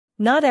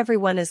Not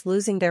everyone is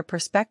losing their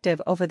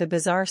perspective over the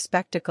bizarre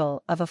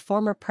spectacle of a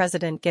former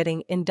president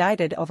getting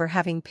indicted over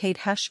having paid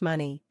hush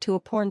money to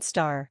a porn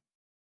star.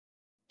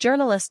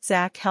 Journalist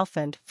Zach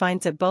Helfand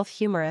finds it both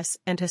humorous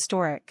and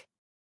historic.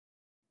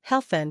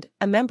 Helfand,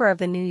 a member of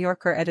the New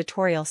Yorker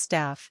editorial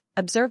staff,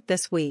 observed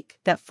this week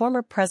that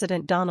former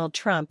President Donald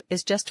Trump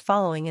is just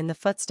following in the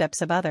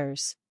footsteps of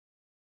others.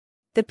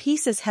 The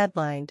piece is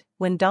headlined,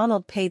 "When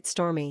Donald Paid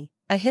Stormy,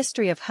 A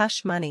History of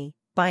Hush Money,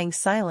 Buying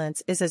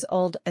Silence is as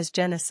Old as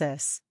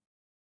Genesis."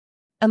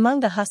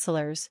 Among the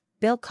hustlers,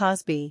 Bill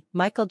Cosby,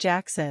 Michael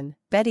Jackson,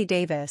 Betty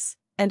Davis,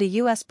 and a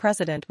U.S.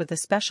 president with a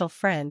special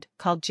friend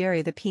called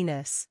Jerry the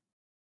Penis.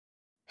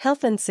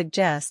 Helfand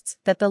suggests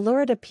that the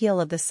lurid appeal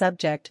of the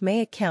subject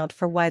may account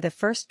for why the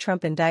first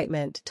Trump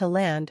indictment to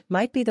land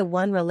might be the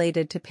one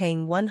related to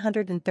paying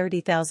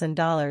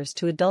 $130,000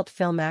 to adult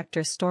film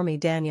actress Stormy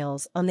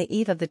Daniels on the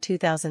eve of the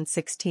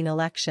 2016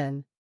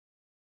 election.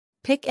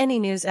 Pick any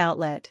news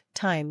outlet,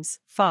 Times,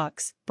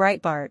 Fox,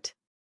 Breitbart.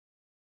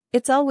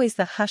 It's always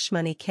the hush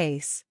money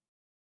case.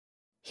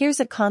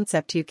 Here's a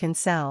concept you can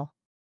sell.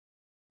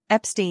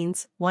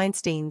 Epstein's,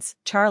 Weinstein's,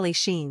 Charlie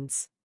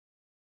Sheen's.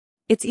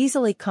 It's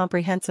easily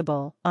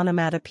comprehensible,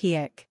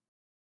 onomatopoeic.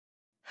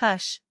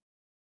 Hush.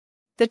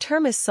 The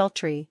term is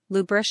sultry,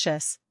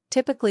 lubricious.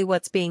 Typically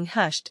what's being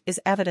hushed is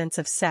evidence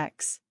of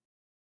sex.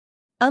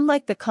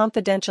 Unlike the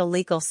confidential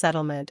legal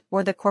settlement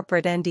or the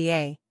corporate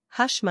NDA,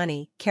 hush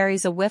money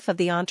carries a whiff of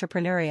the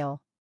entrepreneurial,